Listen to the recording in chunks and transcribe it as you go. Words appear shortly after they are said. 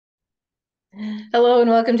Hello and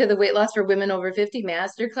welcome to the Weight Loss for Women Over 50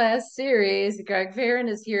 Masterclass series. Greg Farron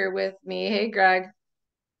is here with me. Hey, Greg.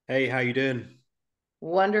 Hey, how you doing?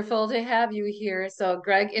 Wonderful to have you here. So,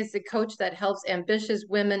 Greg is the coach that helps ambitious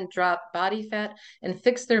women drop body fat and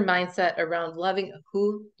fix their mindset around loving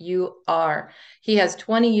who you are. He has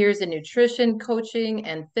 20 years in nutrition, coaching,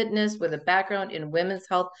 and fitness with a background in women's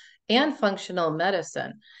health and functional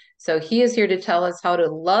medicine. So, he is here to tell us how to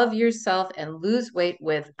love yourself and lose weight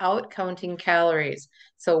without counting calories.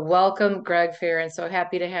 So, welcome, Greg Farron. So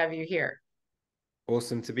happy to have you here.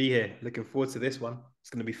 Awesome to be here. Looking forward to this one. It's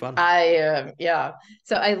going to be fun. Yeah.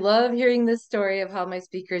 So I love hearing this story of how my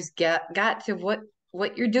speakers got to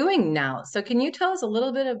what you're doing now. So can you tell us a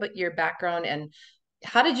little bit about your background and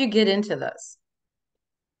how did you get into this?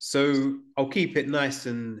 So I'll keep it nice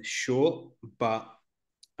and short, but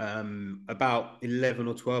about 11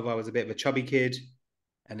 or 12, I was a bit of a chubby kid.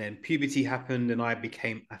 And then puberty happened and I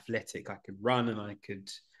became athletic. I could run and I could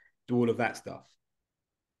do all of that stuff.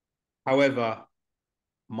 However,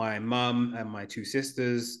 my mum and my two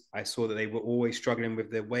sisters, I saw that they were always struggling with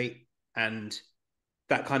their weight. And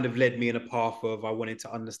that kind of led me in a path of I wanted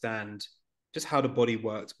to understand just how the body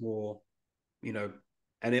worked more, you know,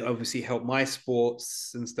 and it obviously helped my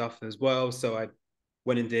sports and stuff as well. So I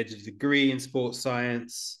went and did a degree in sports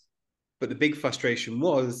science. But the big frustration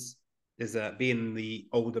is that being the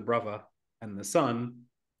older brother and the son,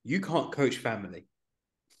 you can't coach family.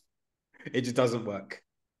 It just doesn't work.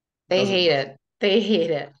 It They doesn't hate work. it. They hate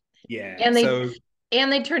it. Yeah. And they So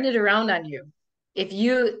and they turn it around on you. If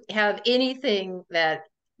you have anything that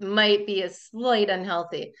might be a slight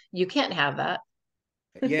unhealthy, you can't have that.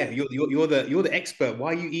 yeah, you're the expert.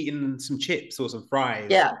 Why are you eating some chips or some fries?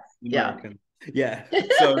 Yeah. Yeah. American. Yeah.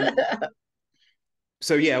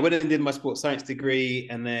 So yeah, I went and did my sports science degree,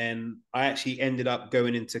 and then I actually ended up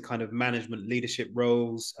going into kind of management leadership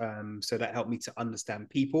roles. So that helped me to understand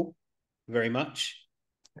people very much.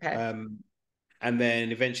 Okay. Um, and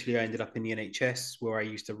then eventually I ended up in the NHS where I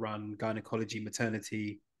used to run gynecology,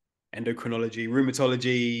 maternity, endocrinology,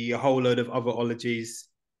 rheumatology, a whole load of other ologies.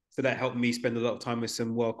 So that helped me spend a lot of time with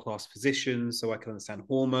some world-class physicians so I can understand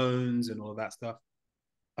hormones and all of that stuff.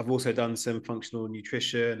 I've also done some functional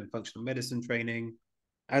nutrition and functional medicine training,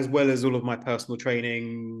 as well as all of my personal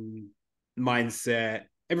training, mindset,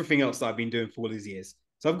 everything else that I've been doing for all these years.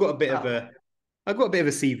 So Wow. I've got a bit of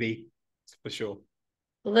a CV for sure.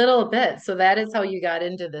 A little bit. So that is how you got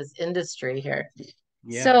into this industry here.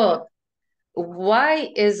 Yeah. So why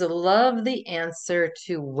is love the answer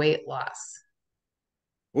to weight loss?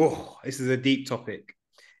 Oh, this is a deep topic.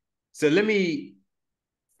 So let me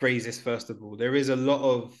phrase this first of all. There is a lot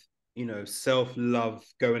of, self-love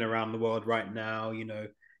going around the world right now.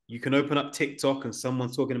 You can open up TikTok and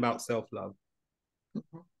someone's talking about self-love.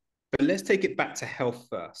 But let's take it back to health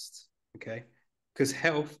first, okay? Because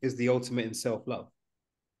health is the ultimate in self-love.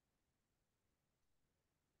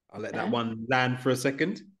 I'll let that Okay. one land for a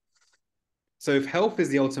second. So if health is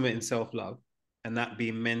the ultimate in self-love, and that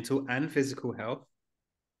being mental and physical health,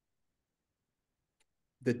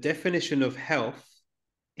 the definition of health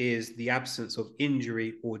is the absence of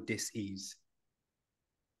injury or dis-ease.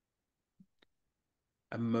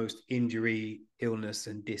 And most injury, illness,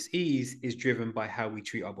 and dis-ease is driven by how we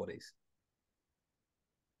treat our bodies.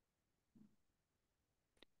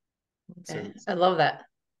 Okay. So, I love that.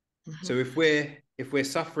 Mhm. so if we're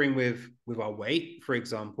suffering with our weight, for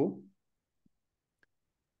example,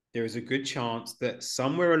 there is a good chance that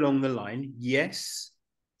somewhere along the line, yes,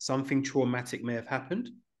 something traumatic may have happened.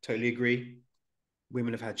 Totally agree.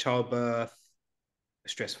 Women have had childbirth,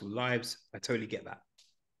 stressful lives. I totally get that.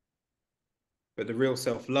 But the real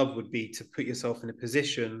self love would be to put yourself in a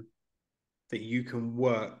position that you can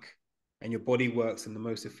work and your body works in the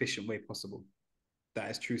most efficient way possible. That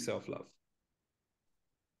is true self love.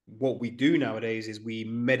 What we do nowadays is we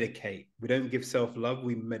medicate. We don't give self love,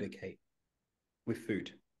 we medicate with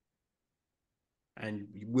food. And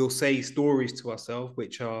we'll say stories to ourselves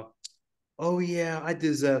which are, oh, yeah, I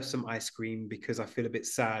deserve some ice cream because I feel a bit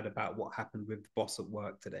sad about what happened with the boss at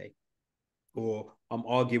work today. Or I'm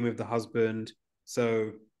arguing with the husband.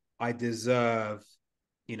 So I deserve,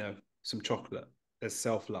 some chocolate as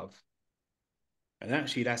self love. And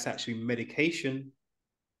actually, that's actually medication,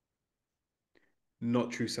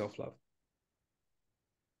 not true self love.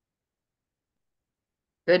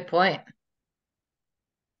 Good point.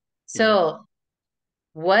 You know, So,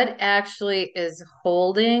 what actually is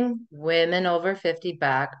holding women over 50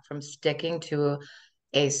 back from sticking to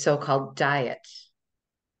a so-called diet?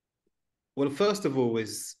 well, first of all,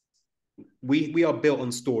 is we are built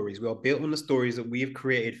on stories. We are built on the stories that we have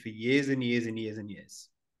created for years and years and years and years.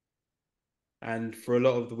 And for a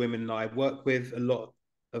lot of the women that I work with, a lot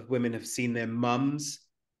of women have seen their mums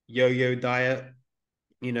yo-yo diet,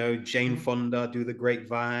 Jane Mhm. Fonda do the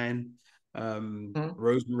Grapevine, Mhm.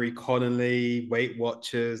 Rosemary Connolly, Weight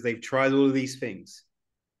Watchers. They've tried all of these things.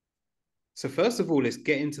 So first of all, let's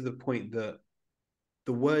get into the point that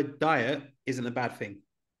the word diet isn't a bad thing.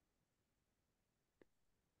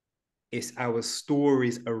 It's our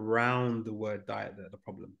stories around the word diet that are the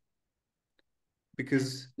problem. Yeah.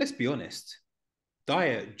 Because let's be honest,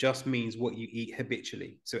 diet just means what you eat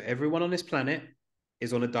habitually. So everyone on this planet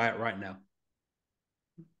is on a diet right now.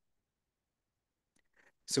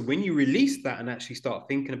 So when you release that and actually start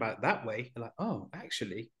thinking about it that way, you're like, oh,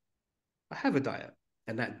 actually, I have a diet.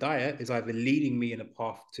 And that diet is either leading me in a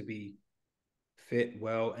path to be fit,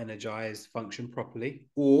 well, energized, function properly,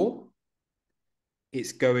 or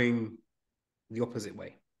it's going the opposite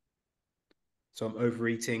way. So I'm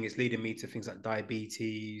overeating, it's leading me to things like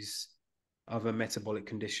diabetes, other metabolic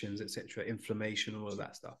conditions, etc., inflammation, all of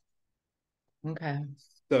that stuff. Okay.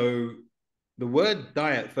 So the word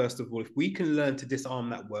diet, first of all, if we can learn to disarm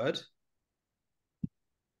that word,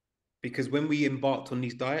 because when we embarked on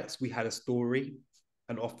these diets, we had a story,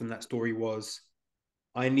 and often that story was,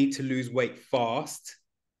 I need to lose weight fast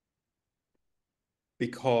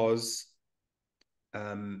because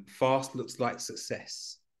fast looks like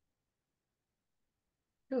success.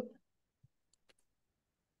 Ooh.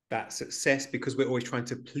 That success, because we're always trying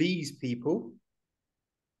to please people,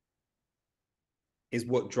 is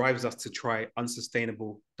what drives us to try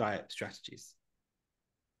unsustainable diet strategies.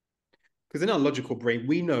 Because in our logical brain,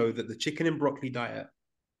 we know that the chicken and broccoli diet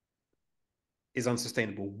is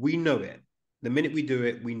unsustainable. We know it. The minute we do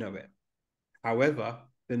it, we know it. However,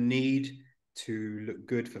 the need to look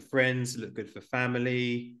good for friends, look good for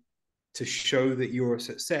family, to show that you're a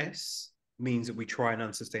success means that we try an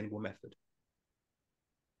unsustainable method.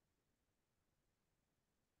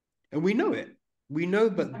 And we know it. We know,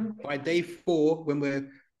 but by day 4, when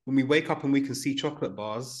we wake up and we can see chocolate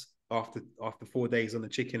bars after 4 days on the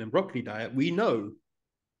chicken and broccoli diet, we know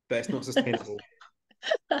that it's not sustainable.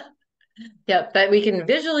 Yeah, that we can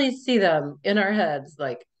visually see them in our heads,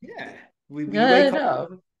 like, Yeah. You wake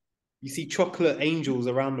up, no. you see chocolate angels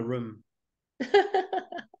around the room. What's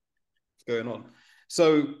going on?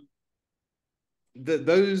 So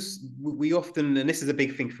those we often, and this is a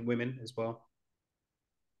big thing for women as well,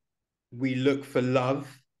 we look for love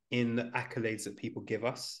in the accolades that people give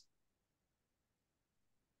us.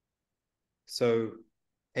 So,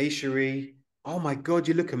 hey Cherie, oh my God,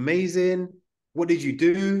 you look amazing. What did you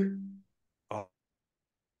do?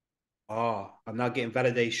 Oh, I'm now getting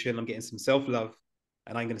validation. I'm getting some self-love.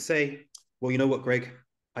 And I'm going to say, well, you know what, Greg?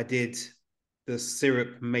 I did the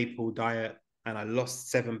syrup maple diet and I lost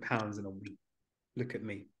 7 pounds in a week. Look at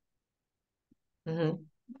me. Mhm.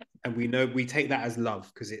 And we know we take that as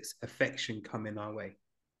love because it's affection coming our way Yeah.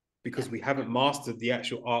 because we haven't mastered the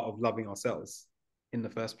actual art of loving ourselves in the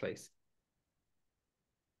first place.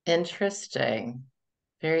 Interesting.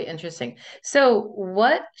 Very interesting. So,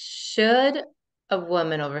 what should a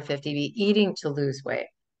woman over 50 be eating to lose weight?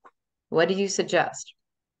 What do you suggest?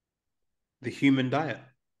 The human diet.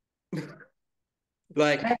 Okay.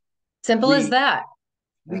 Like Simple as we that.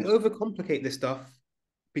 we overcomplicate this stuff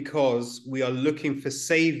because we are looking for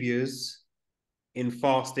saviors in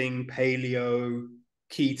fasting, paleo,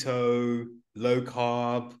 keto, low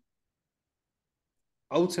carb.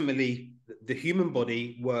 Ultimately, the human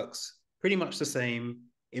body works pretty much the same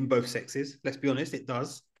in both sexes. Let's be honest, it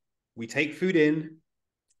does. We take food in,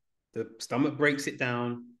 the stomach breaks it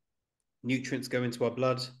down, nutrients go into our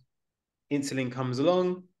blood, insulin comes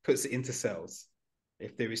along, puts it into cells.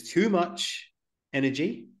 If there is too much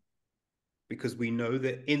energy, because we know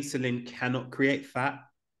that insulin cannot create fat,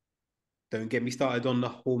 don't get me started on the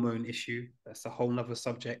hormone issue. That's a whole nother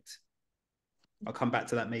subject. I'll come back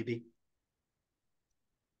to that maybe.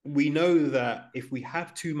 We know that if we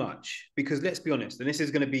have too much, because let's be honest, and this is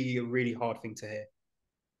going to be a really hard thing to hear.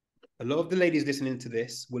 A lot of the ladies listening to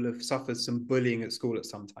this will have suffered some bullying at school at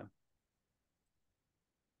some time.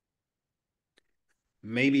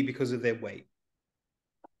 Maybe because of their weight.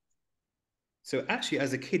 So actually,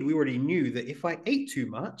 as a kid, we already knew that if I ate too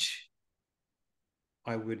much,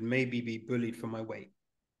 I would maybe be bullied for my weight.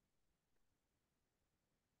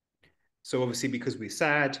 So obviously, because we're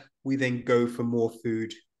sad, we then go for more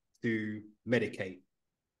food to medicate.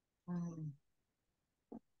 Mm.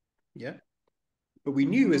 Yeah. But we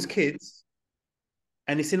knew as Mhm. kids,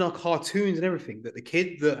 and it's in our cartoons and everything, that the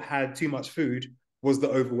kid that had too much food was the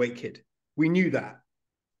overweight kid. We knew that.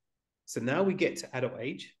 So now we get to adult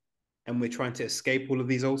age and we're trying to escape all of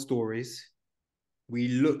these old stories. We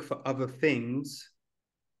look for other things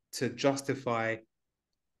to justify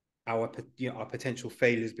our potential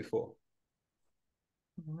failures before.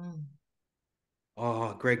 Mm.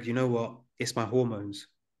 Oh, Greg, you know what? It's my hormones.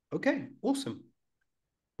 Okay, awesome.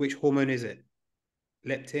 Which hormone is it?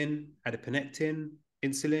 Leptin, adiponectin,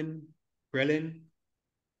 insulin, ghrelin,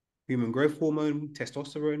 human growth hormone,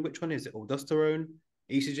 testosterone. Which one is it? Aldosterone,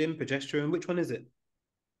 estrogen, progesterone. Which one is it?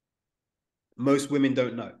 Most women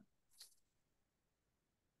don't know.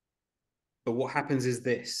 But what happens is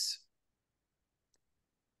this.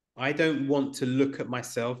 I don't want to look at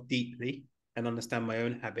myself deeply and understand my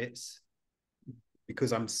own habits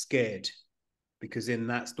because I'm scared. Because in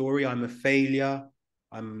that story, I'm a failure.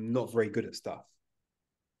 I'm not very good at stuff.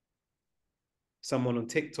 Someone on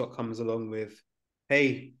TikTok comes along with,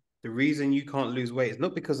 hey, the reason you can't lose weight is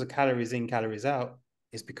not because of calories in, calories out,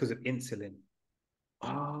 it's because of insulin.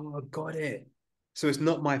 Oh, got it. So it's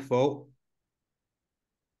not my fault,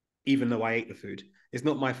 even though I ate the food. It's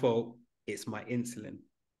not my fault, it's my insulin.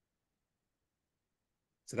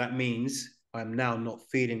 So that means I'm now not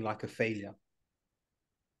feeling like a failure.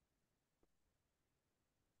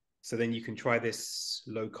 So then you can try this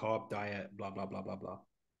low carb diet, blah, blah, blah, blah, blah,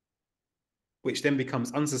 which then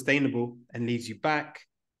becomes unsustainable and leads you back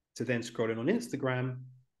to then scrolling on Instagram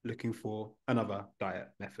looking for another diet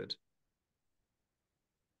method.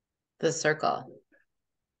 The circle.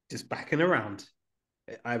 Just backing around.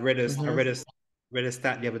 I read a I Mm-hmm. read a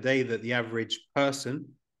stat the other day that the average person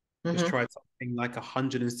has Mm-hmm. tried something like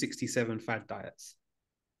 167 fad diets.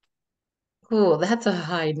 Cool. That's a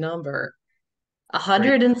high number. Great.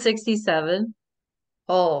 167.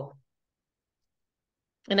 Oh,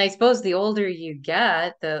 and I suppose the older you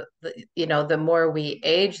get, the more we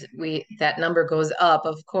age, we that number goes up,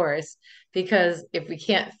 of course, because if we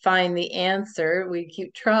can't find the answer, we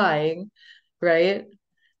keep trying, right?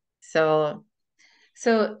 So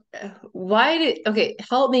why did okay,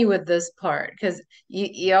 help me with this part because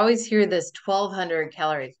you always hear this 1200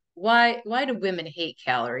 calories. Why do women hate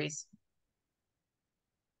calories?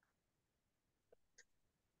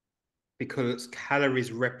 Because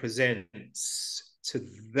calories represents to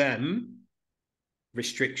them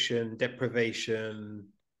restriction, deprivation,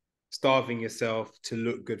 starving yourself to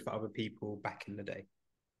look good for other people back in the day.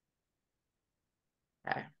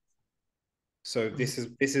 Okay. So this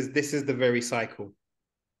is the very cycle.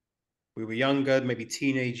 We were younger, maybe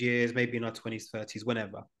teenage years, maybe in our 20s, 30s,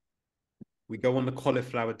 whenever. We go on the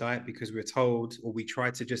cauliflower diet because we're told, or we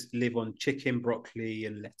try to just live on chicken, broccoli,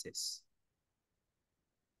 and lettuce.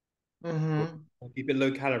 Mm-hmm. Keep it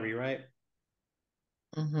low calorie, right?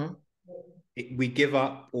 Mm-hmm. We give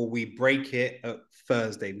up or we break it at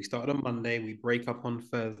Thursday. We started on Monday, we break up on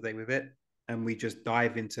Thursday with it, and we just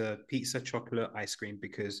dive into pizza, chocolate, ice cream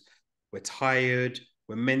because we're tired,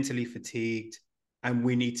 we're mentally fatigued, and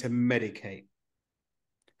we need to medicate.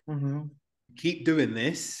 Mm-hmm. Keep doing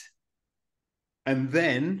this, and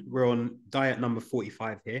then we're on diet number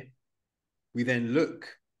 45 here. We then look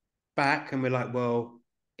back and we're like, well,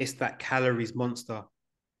 it's that calories monster.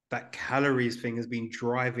 That calories thing has been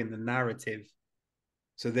driving the narrative.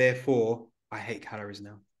 So therefore, I hate calories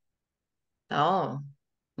now. Oh,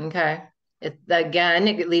 okay. It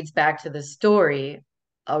leads back to the story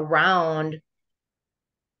around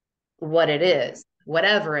what it is,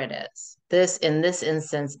 whatever it is. In this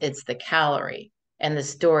instance, it's the calorie and the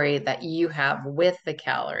story that you have with the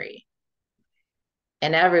calorie.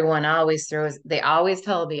 And everyone always they always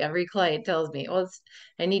tell me, every client tells me, well,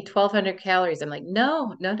 I need 1200 calories. I'm like,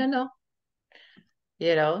 no, no, no, no.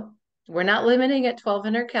 You know, we're not limiting at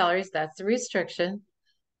 1200 calories. That's the restriction.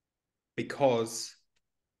 Because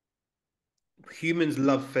humans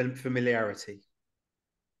love familiarity.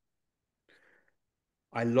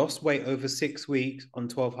 I lost weight over 6 weeks on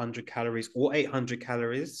 1200 calories or 800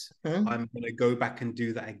 calories. Hmm. I'm going to go back and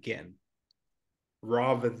do that again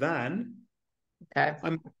rather than Okay.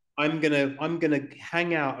 I'm I'm gonna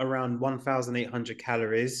hang out around 1,800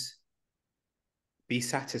 calories, be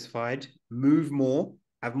satisfied, move more,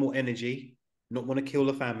 have more energy, not want to kill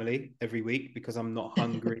the family every week because I'm not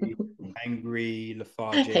hungry, angry,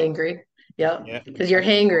 lethargic. Hangry. Yep. Yeah, Because you're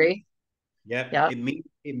hangry. yeah. Yep.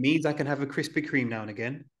 It means I can have a Krispy Kreme now and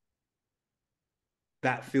again.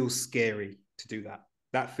 That feels scary to do that.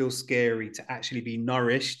 That feels scary to actually be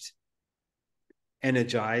nourished,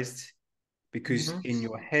 energized, because Hmm. in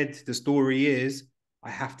your head the story is I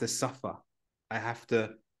have to suffer. I have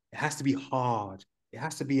to. It has to be hard. It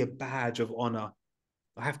has to be a badge of honor.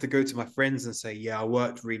 I have to go to my friends and say, yeah, I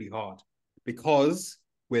worked really hard because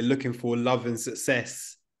we're looking for love and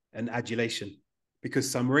success and adulation. Because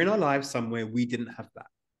somewhere in our lives, somewhere we didn't have that.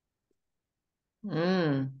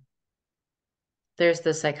 Mm. There's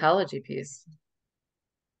the psychology piece.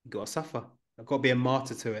 You got to suffer. I've got to be a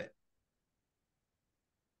martyr to it.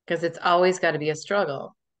 Because it's always got to be a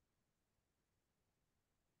struggle.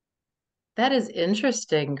 That is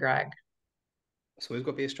interesting, Greg. It's always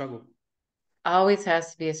got to be a struggle. Always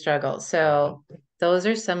has to be a struggle. So those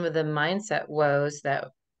are some of the mindset woes that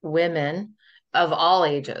women of all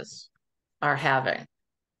ages are having,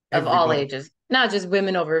 of all Everybody. ages, not just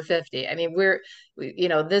women over 50. I mean,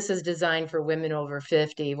 this is designed for women over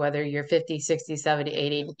 50, whether you're 50, 60, 70,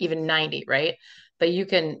 80, even 90, right? But you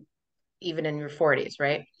can, even in your 40s,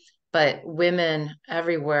 right? But women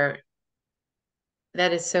everywhere,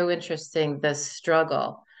 that is so interesting, the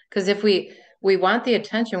struggle. Because if we want the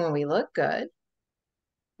attention when we look good,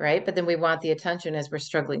 right? But then we want the attention as we're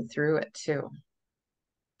struggling through it too,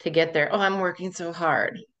 to get there. Oh, I'm working so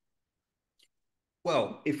hard.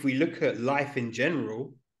 Well, if we look at life in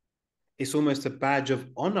general, it's almost a badge of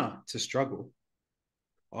honor to struggle.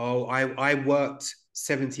 Oh, I worked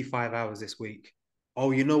 75 hours this week.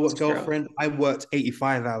 Oh, you know It's what, true. girlfriend? I worked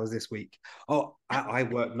 85 hours this week. Oh, I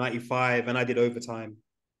worked 95 and I did overtime.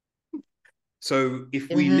 So if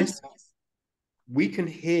we Hmm. listen, we can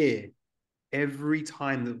hear every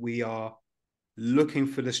time that we are looking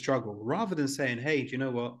for the struggle rather than saying, hey, do you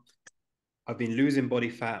know what? I've been losing body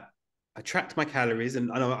fat. I tracked my calories,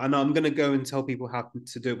 and I know I'm going to go and tell people how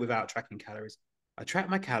to do it without tracking calories. I tracked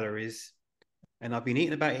my calories, and I've been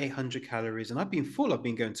eating about 800 calories, and I've been full. I've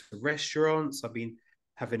been going to restaurants. I've been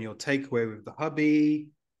having your takeaway with the hubby.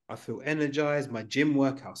 I feel energized. My gym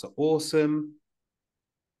workouts are awesome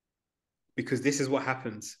because this is what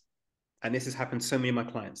happens. And this has happened to so many of my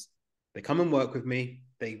clients. They come and work with me.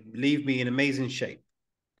 They leave me in amazing shape.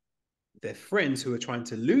 Their friends who are trying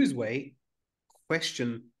to lose weight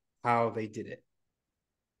question how they did it.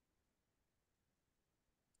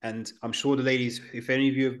 And I'm sure the ladies, if any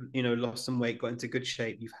of you have, lost some weight, got into good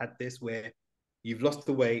shape, you've had this where you've lost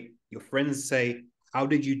the weight, your friends say, how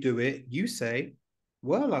did you do it? You say,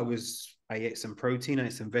 well, I ate some protein, I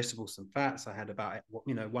ate some vegetables, some fats. I had about,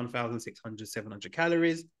 1,600, 700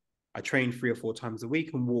 calories. I trained 3 or 4 times a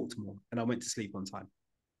week and walked more, and I went to sleep on time.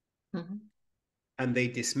 Hmm. And they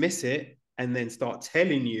dismiss it and then start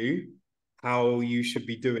telling you how you should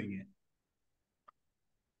be doing it.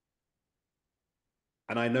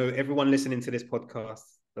 And I know everyone listening to this podcast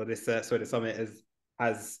or the summit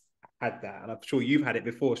has had that, and I'm sure you've had it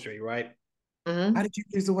before, Sri, right? How Hmm. did you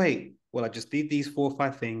lose the weight? Well, I just did these 4 or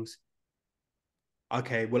 5 things.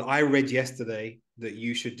 Okay, well, I read yesterday that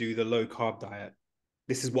you should do the low carb diet.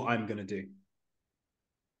 This is what I'm going to do.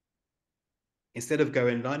 Instead of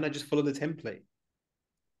going, no, just follow the template.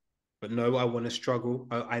 But no, I want to struggle.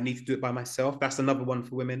 I need to do it by myself. That's another one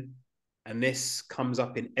for women. And this comes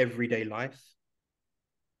up in everyday life.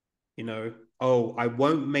 Oh, I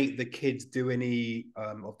won't make the kids do any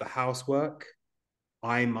of the housework.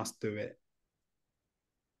 I must do it.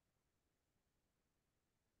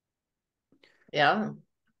 Yeah.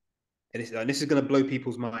 And this is going to blow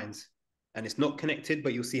people's minds. And it's not connected,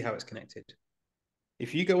 but you'll see how it's connected.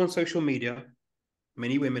 If you go on social media,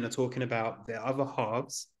 many women are talking about their other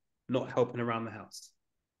halves not helping around the house.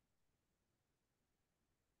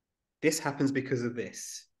 This happens because of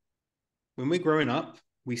this. When we're growing up,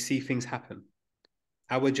 we see things happen.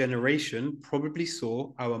 Our generation probably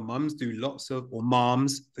saw our mums do lots of, or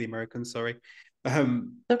moms, the Americans, sorry.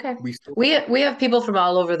 Okay. We saw, We have people from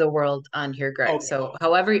all over the world on here, Greg. okay, So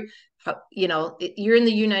however, you're in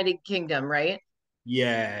the United Kingdom, right?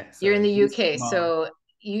 yeah. You're in So the we saw UK. mom, So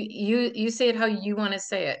you say it how you want to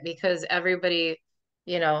say it because everybody,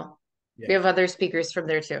 you know, we yeah. have other speakers from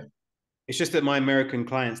there too. It's just that my American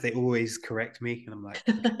clients, they always correct me. And I'm like,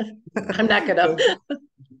 I'm not okay. gonna.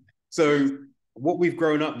 So what we've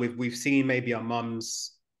grown up with, we've seen maybe our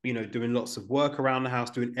mums, doing lots of work around the house,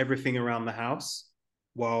 doing everything around the house,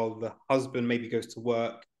 while the husband maybe goes to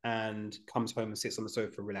work and comes home and sits on the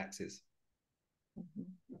sofa, relaxes.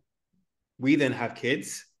 We then have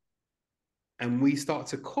kids and we start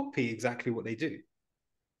to copy exactly what they do.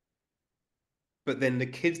 But then the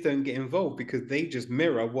kids don't get involved because they just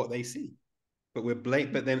mirror what they see. But we're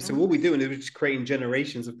blame, but then so what we're doing is we're just creating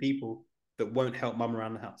generations of people that won't help mum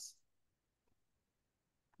around the house.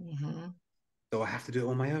 Mhm. So I have to do it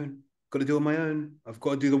on my own. Got to do it on my own. I've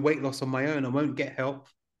got to do the weight loss on my own. I won't get help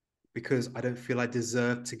because I don't feel I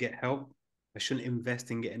deserve to get help. I shouldn't invest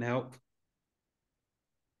in getting help.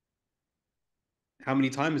 How many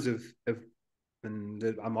times have and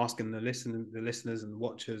I'm asking the listeners and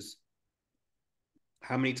watchers,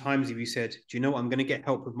 how many times have you said, do you know what, I'm going to get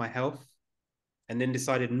help with my health, and then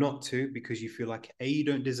decided not to because you feel like A, you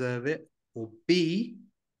don't deserve it, or B,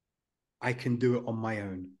 I can do it on my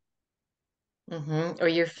own. Or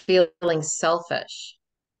you're feeling selfish.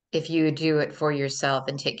 if you do it for yourself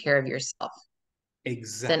and take care of yourself, then I'm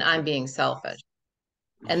Exactly. being selfish.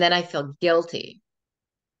 And then I feel guilty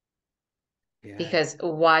Yeah. because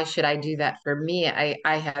why should I do that for me?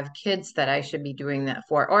 I have kids that I should be doing that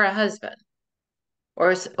for, or a husband,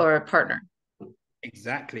 or a partner.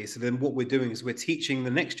 Exactly. So then what we're doing is we're teaching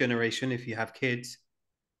the next generation, if you have kids,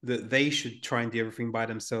 that they should try and do everything by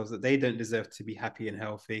themselves, that they don't deserve to be happy and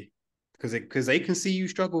healthy because they can see you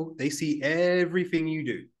struggle. They see everything you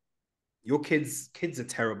do. Your kids are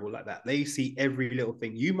terrible like that. They see every little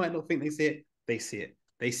thing. You might not think they see it. They see it.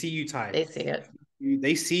 They see you tired. They see it.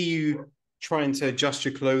 They see you trying to adjust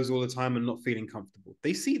your clothes all the time and not feeling comfortable.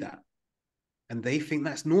 They see that. And they think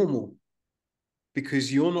that's normal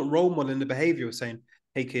because you're not role modeling the behavior of saying,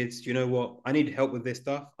 hey kids, do you know what? I need help with this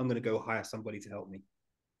stuff. I'm going to go hire somebody to help me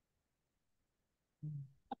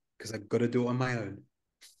because I've got to do it on my own.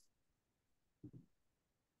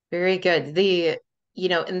 Very good.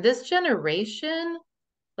 In this generation,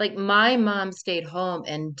 like my mom stayed home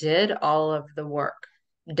and did all of the work.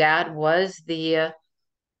 Dad was the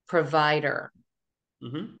provider,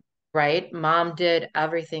 Mm-hmm. right? Mom did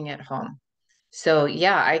everything at home. So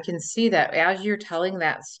yeah, I can see that as you're telling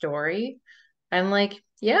that story, I'm like,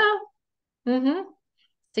 yeah, mm-hmm.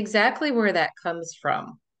 It's exactly where that comes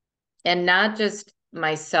from. And not just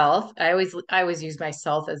myself. I always use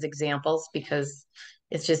myself as examples because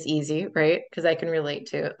it's just easy, right? Because I can relate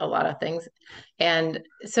to a lot of things. And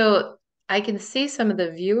so I can see some of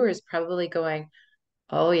the viewers probably going,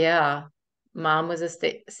 "Oh yeah, mom was a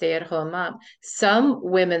stay-at-home mom." Some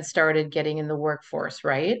women started getting in the workforce,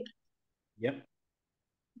 right? Yep.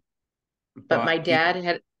 But my But he, dad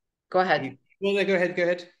had, go ahead. well, no, go ahead, go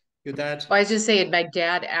ahead. Your dad. Well, I was just saying, my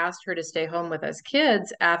dad asked her to stay home with us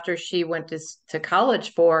kids after she went to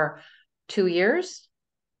college for 2 years.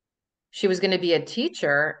 She was going to be a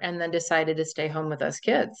teacher and then decided to stay home with us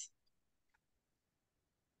kids.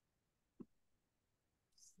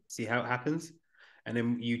 See how it happens, and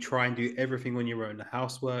then you try and do everything on your own, the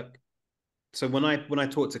housework. So when I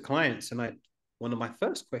talk to clients, and I one of my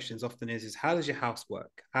first questions often is how does your house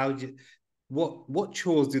work? How do you, what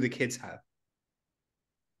chores do the kids have?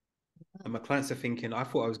 And my clients are thinking, I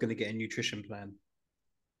thought I was going to get a nutrition plan.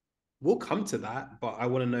 We'll come to that, but I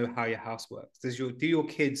want to know how your house works. Do your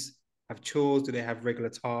kids have chores? Do they have regular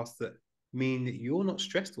tasks that mean that you're not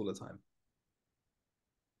stressed all the time?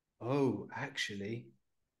 Oh, actually,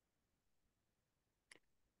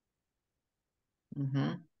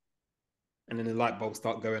 Mm-hmm. and then the light bulbs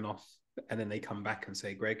start going off, and then they come back and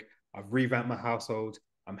say, Greg, I've revamped my household.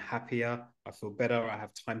 I'm happier. I feel better. I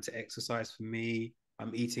have time to exercise for me.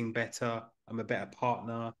 I'm eating better. I'm a better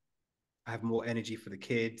partner. I have more energy for the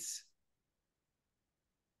kids.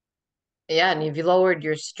 Yeah, and you've lowered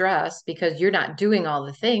your stress because you're not doing all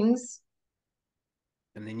the things.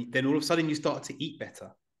 And then all of a sudden you start to eat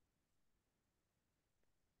better.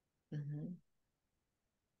 Mm-hmm.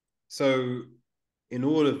 So in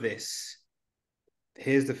all of this,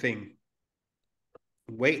 here's the thing.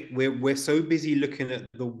 We're so busy looking at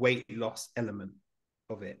the weight loss element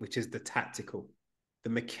of it, which is the tactical, the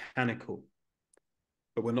mechanical,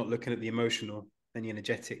 but we're not looking at the emotional and the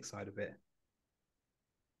energetic side of it.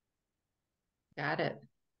 Got it.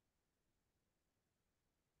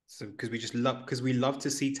 So because we love to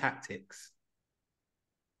see tactics.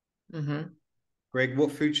 Mm-hmm. Greg,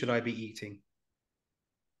 what food should I be eating?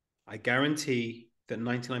 I guarantee that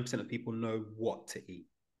 99% of people know what to eat.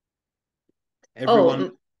 Oh,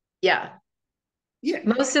 Everyone, yeah. yeah.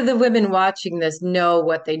 Most of the women watching this know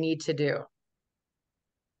what they need to do.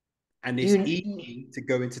 And it's You, easy to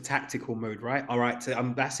go into tactical mode, right? All right,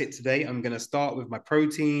 so that's it today. I'm going to start with my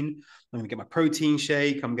protein. I'm going to get my protein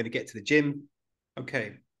shake. I'm going to get to the gym.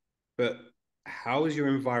 Okay, but how is your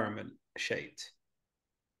environment shaped?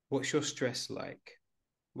 What's your stress like?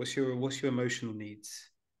 What's your emotional needs?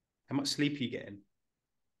 How much sleep are you getting?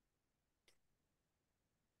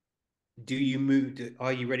 Do you move?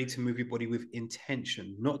 Are you ready to move your body with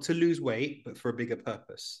intention, not to lose weight, but for a bigger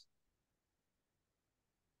purpose?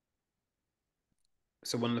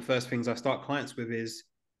 So one of the first things I start clients with is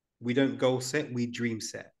we don't goal set, we dream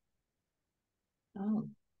set. oh,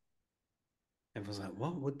 Everyone's like,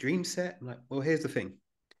 what dream set? I'm like, well, here's the thing.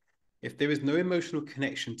 If there is no emotional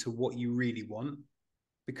connection to what you really want,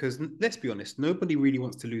 because let's be honest, nobody really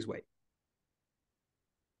wants to lose weight.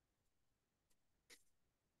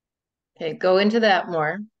 okay, go into that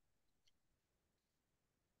more.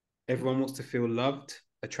 Everyone wants to feel loved,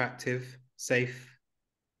 attractive, safe,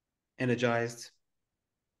 energized,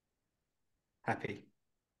 happy.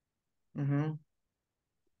 Mm-hmm.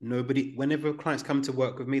 Nobody, whenever clients come to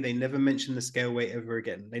work with me, they never mention the scale weight ever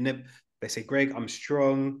again. They never, They say, Greg, I'm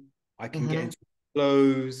strong. I can get Hmm. into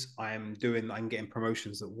clothes. I'm getting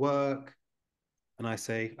promotions at work. And I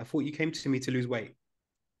say, I thought you came to me to lose weight.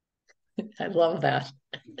 I love that.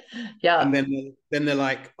 And Yeah. then they're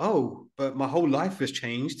like, oh, but my whole life has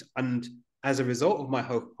changed. And as a result of my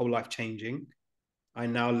whole life changing, I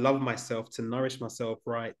now love myself, to nourish myself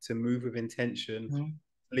right, to move with intention, Mhm.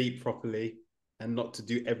 sleep properly, and not to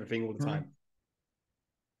do everything all the time. Mhm.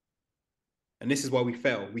 And this is why we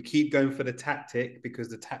fail. We keep going for the tactic because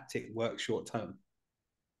the tactic works short term.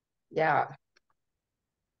 Yeah.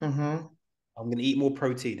 Hmm. I'm going to eat more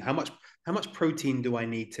protein. How much protein do I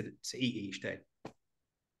need to eat each day?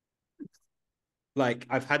 Like,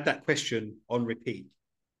 I've had that question on repeat.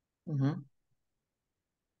 Hmm.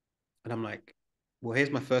 And I'm like, well,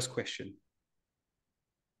 here's my first question.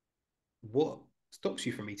 What stops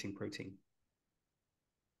you from eating protein?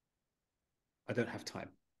 I don't have time.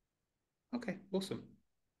 Okay, awesome.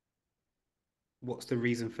 What's the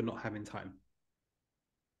reason for not having time?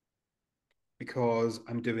 Because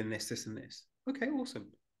I'm doing this, this, and this. Okay, awesome.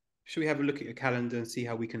 Should we have a look at your calendar and see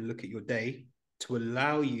how we can look at your day to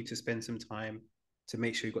allow you to spend some time to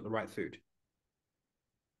make sure you've got the right food?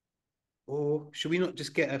 Or should we not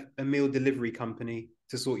just get a meal delivery company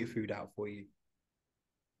to sort your food out for you?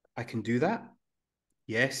 I can do that.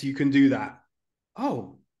 Yes, you can do that.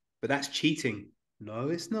 Oh, but that's cheating. No,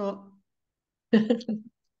 it's not.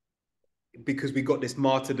 Because we got this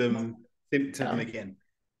martyrdom symptom Yeah. again.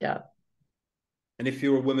 Yeah. And if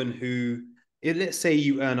you're a woman who, let's say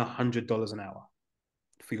you earn $100 an hour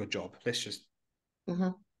for your job, Hmm.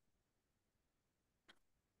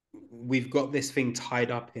 we've got this thing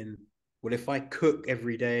tied up in, well, if I cook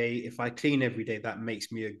every day, if I clean every day, that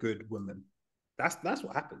makes me a good woman. That's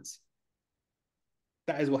what happens.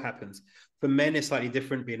 That is what happens. For men, it's slightly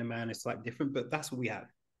different. Being a man is slightly different, but that's what we have.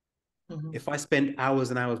 Hmm. If I spend hours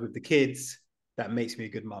and hours with the kids, that makes me a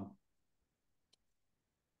good mum.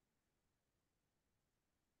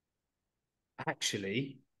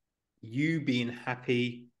 Actually, you being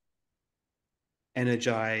happy,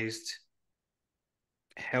 energized,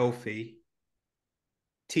 healthy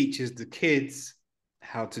teaches the kids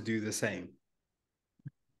how to do the same.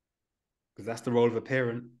 Because that's the role of a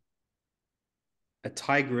parent. A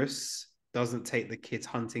tigress doesn't take the kids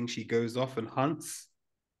hunting. She goes off and hunts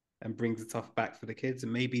and brings the stuff back for the kids.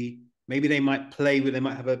 And maybe they might play with, they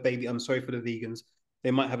might have a baby. I'm sorry for the vegans.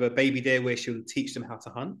 They might have a baby there where she'll teach them how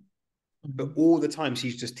to hunt. But Hmm. all the time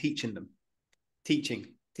she's just teaching them,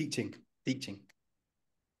 teaching, teaching, teaching.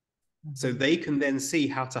 So Hmm. they can then see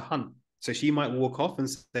how to hunt. So she might walk off and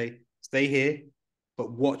say, stay here,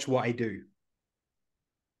 but watch what I do.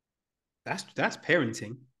 That's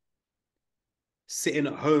parenting. Sitting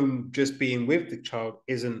at home just being with the child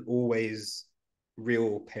isn't always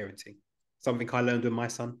real parenting. Something I learned with my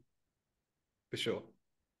son, for sure.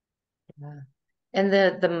 Yeah. And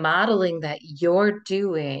the modeling that you're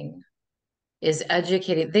doing is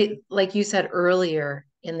educating. They, like you said earlier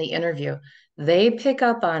in the interview, they pick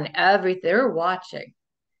up on everything. They're watching.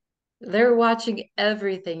 They're watching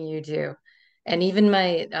everything you do. And even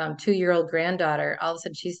my 2-year-old granddaughter, all of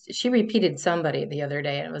a sudden she repeated somebody the other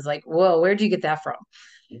day, and it was like, whoa, where'd you get that from?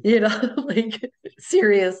 You know, like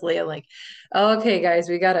seriously, I'm like, okay, guys,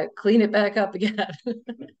 we gotta clean it back up again.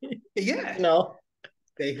 Yeah, No,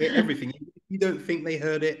 they hear everything. You don't think they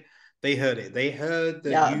heard it. They heard it. They heard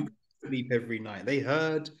that yeah. you sleep every night. They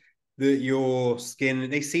heard that your skin,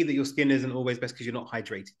 they see that your skin isn't always best because you're not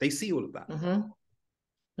hydrated. They see all of that.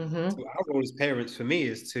 Mm-hmm. Mm-hmm. So our role as parents for me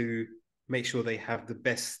is to make sure they have the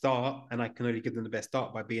best start, and I can only give them the best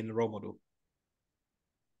start by being the role model.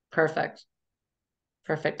 Perfect.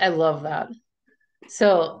 Perfect. I love that.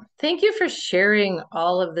 So thank you for sharing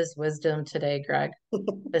all of this wisdom today, Greg.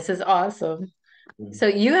 This is awesome. So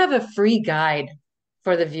you have a free guide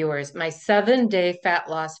for the viewers, my 7-day fat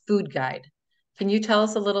loss food guide. Can you tell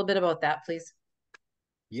us a little bit about that, please?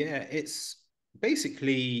 Yeah, it's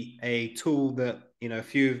basically a tool that, a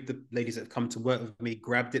few of the ladies that have come to work with me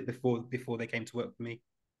grabbed it before they came to work with me.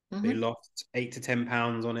 They Mm-hmm. lost 8 to 10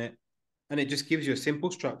 pounds on it. And it just gives you a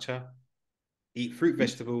simple structure. Eat fruit,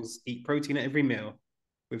 vegetables, eat protein at every meal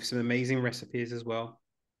with some amazing recipes as well.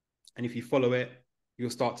 And if you follow it, you'll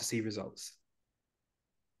start to see results.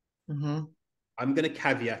 Mm-hmm. I'm going to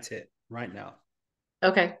caveat it right now.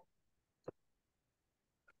 Okay.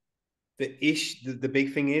 The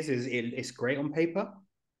big thing is it's great on paper,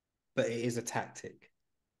 but it is a tactic.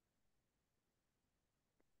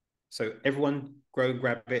 So everyone go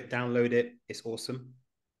grab it, download it. It's awesome.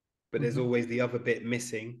 But there's Mm-hmm. always the other bit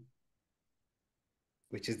missing,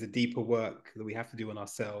 which is the deeper work that we have to do on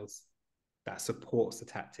ourselves that supports the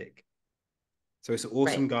tactic. So it's an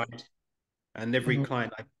awesome Right. guide. And every Mhm.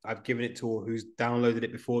 client I've given it to or who's downloaded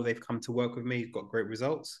it before they've come to work with me, got great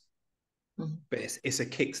results. Mhm. But it's a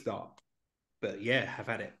kickstart. But yeah, have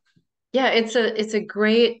at it. Yeah, it's a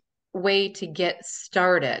great way to get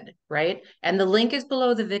started, right? And the link is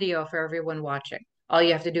below the video for everyone watching. All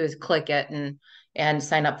you have to do is click it and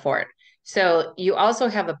sign up for it. So you also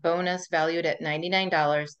have a bonus valued at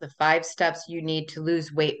 $99, the 5 steps you need to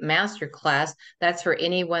lose weight masterclass. That's for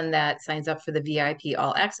anyone that signs up for the VIP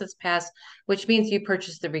All Access Pass, which means you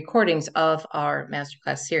purchase the recordings of our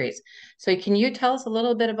masterclass series. So can you tell us a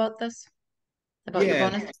little bit about this, about your Yeah,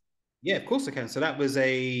 bonus? yeah, of course I can. So that was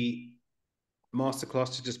a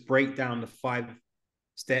masterclass to just break down the 5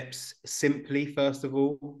 steps simply, first of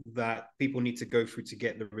all, that people need to go through to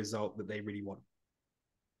get the result that they really want.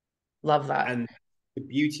 Love that. And the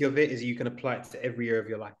beauty of it is you can apply it to every area of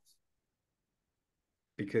your life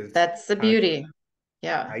because That's the beauty.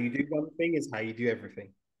 Yeah. how you do one thing is how you do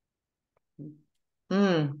everything.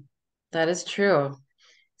 Mm, that is true.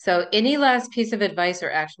 So, any last piece of advice or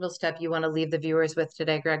actionable step you want to leave the viewers with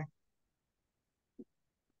today, Greg?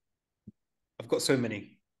 I've got so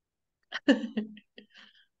many. I'm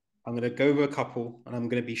going to go over a couple and I'm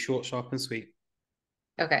going to be short, sharp, and sweet.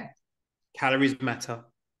 Okay. Calories matter.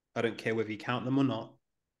 I don't care whether you count them or not.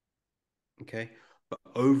 Okay. But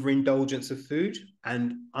overindulgence of food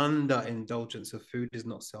and underindulgence of food is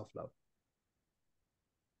not self love.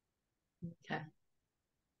 Okay.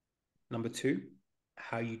 Number two,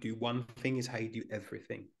 how you do one thing is how you do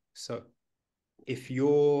everything. So if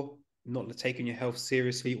you're not taking your health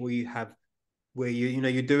seriously, or you have where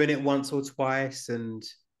you're doing it once or twice, and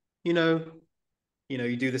you know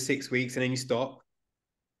you do the 6 weeks and then you stop,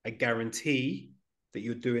 I guarantee that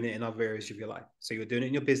you're doing it in other areas of your life. So you're doing it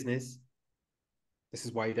in your business. This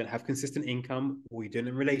is why you don't have consistent income, or you're doing it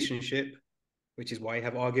in a relationship, which is why you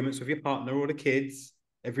have arguments with your partner or the kids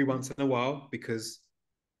every once in a while, because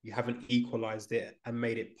you haven't equalized it and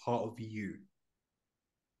made it part of you.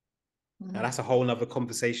 Now Mhm. that's a whole nother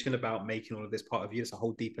conversation about making all of this part of you. It's a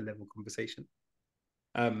whole deeper level conversation.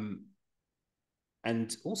 Um,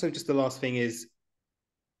 and also just the last thing is,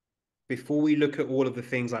 before we look at all of the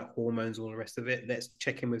things like hormones, all the rest of it, let's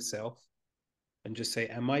check in with self and just say,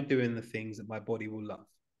 am I doing the things that my body will love?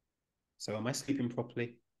 So am I sleeping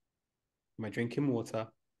properly? Am I drinking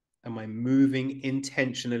water? Am I moving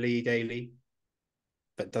intentionally daily?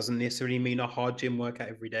 That doesn't necessarily mean a hard gym workout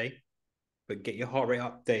every day, but get your heart rate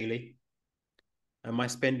up daily. Am I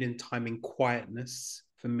spending time in quietness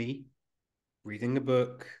for me, reading a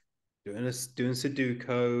book, doing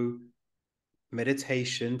Sudoku,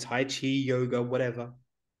 meditation, Tai Chi, yoga, whatever?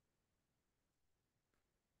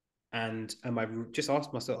 And am I just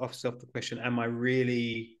ask myself the question, am I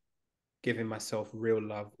really giving myself real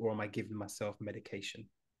love, or am I giving myself medication?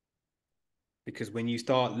 Because when you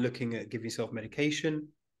start looking at giving yourself medication,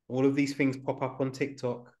 all of these things pop up on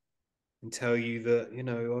TikTok and tell you that,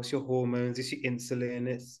 oh, it's your hormones, it's your insulin,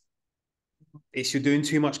 it's you're doing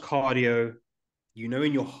too much cardio.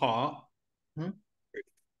 In your heart, Mhm.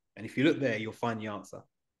 and if you look there, you'll find the answer.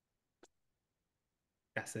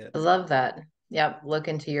 That's it. I love that. Yep. Look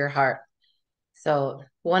into your heart. So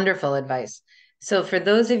wonderful advice. So for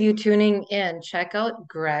those of you tuning in, check out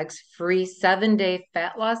Greg's free 7-day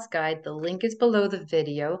fat loss guide. The link is below the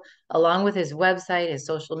video, along with his website, his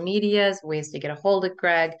social medias, ways to get a hold of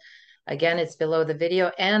Greg. Again, it's below the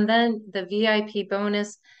video. And then the VIP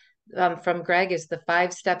bonus from Greg is the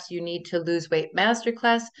 5 steps you need to lose weight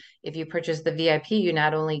masterclass. If you purchase the VIP, you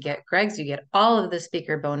not only get Greg's, you get all of the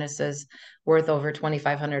speaker bonuses worth over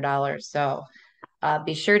 $2,500. So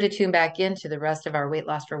be sure to tune back in to the rest of our Weight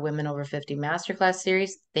Loss for Women Over 50 Masterclass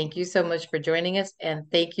series. Thank you so much for joining us. And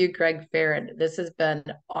thank you, Greg Farron. This has been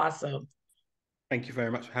awesome. Thank you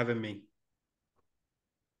very much for having me.